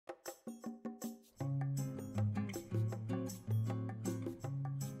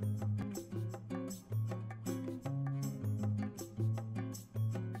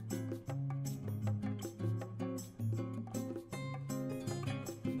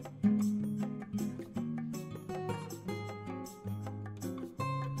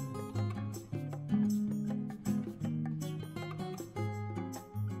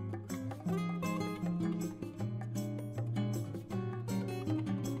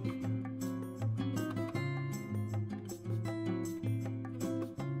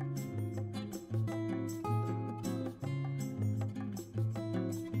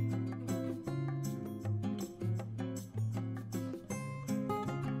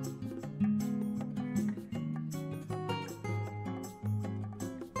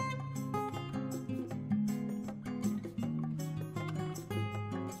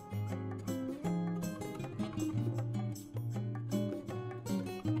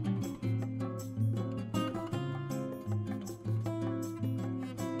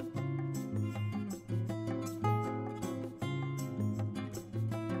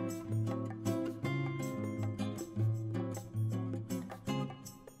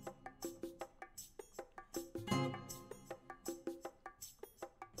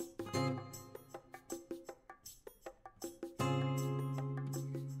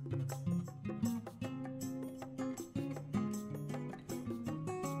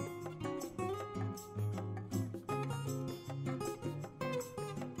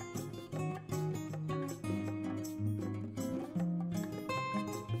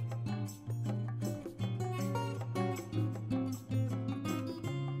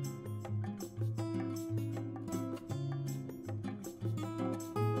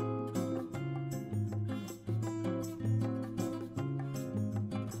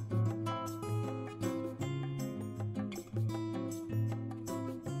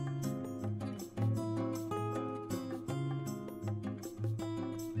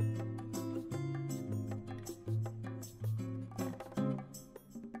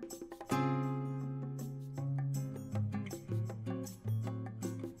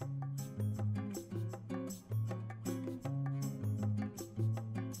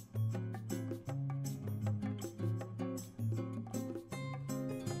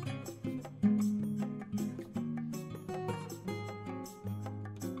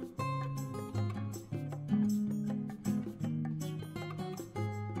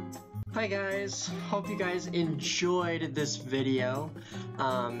Hi guys, hope you guys enjoyed this video.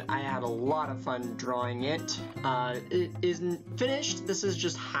 I had a lot of fun drawing it. It isn't finished, this is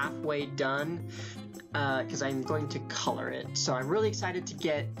just halfway done because I'm going to color it. So I'm really excited to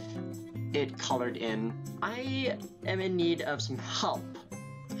get it colored in. I am in need of some help.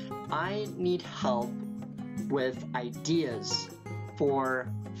 I need help with ideas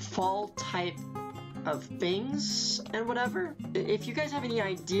for fall type of things and whatever. If you guys have any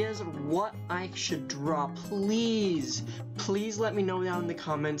ideas of what I should draw, please let me know down in the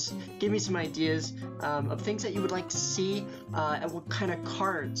comments. Give me some ideas of things that you would like to see and what kind of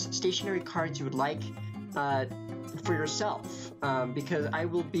cards, stationary cards you would like for yourself, because I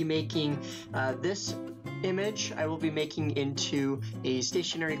will be making this image, I will be making into a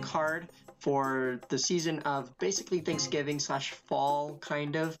stationary card for the season of basically Thanksgiving / fall,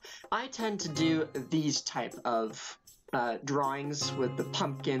 kind of. I tend to do these type of drawings with the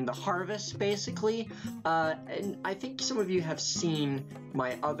pumpkin, the harvest, basically. And I think some of you have seen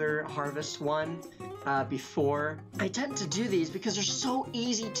my other harvest one before. I tend to do these because they're so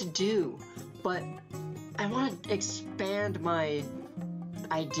easy to do, but I want to expand my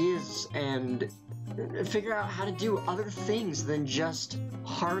ideas and figure out how to do other things than just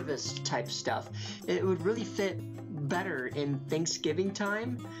harvest type stuff. It would really fit better in Thanksgiving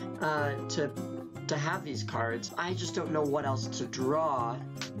time to have these cards. I just don't know what else to draw,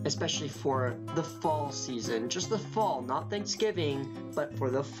 especially for the fall season. Just the fall, not Thanksgiving, but for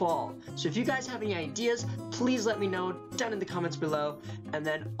the fall. So if you guys have any ideas, please let me know down in the comments below. And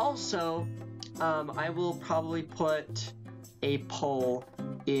then also, I will probably put a poll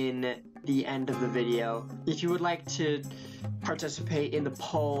in the end of the video. If you would like to participate in the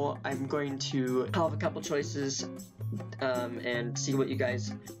poll, I'm going to have a couple choices and see what you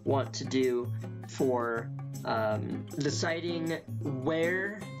guys want to do for deciding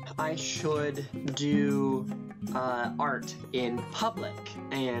where I should do art in public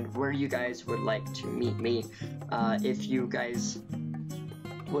and where you guys would like to meet me. If you guys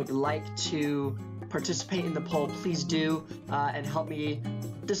would like to participate in the poll, please do, and help me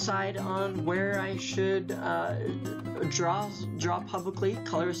decide on where I should draw publicly,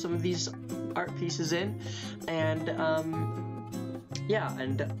 color some of these art pieces in, and yeah,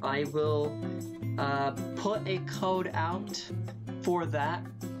 and I will put a code out for that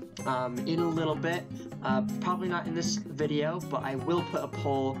in a little bit, probably not in this video, but I will put a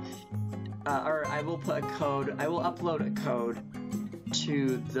poll, or I will put a code, I will upload a code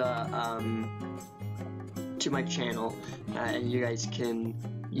to the to my channel, and you guys can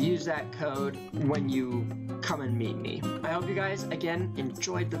use that code when you come and meet me. I hope you guys again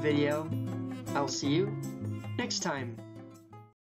enjoyed the video. I'll see you next time.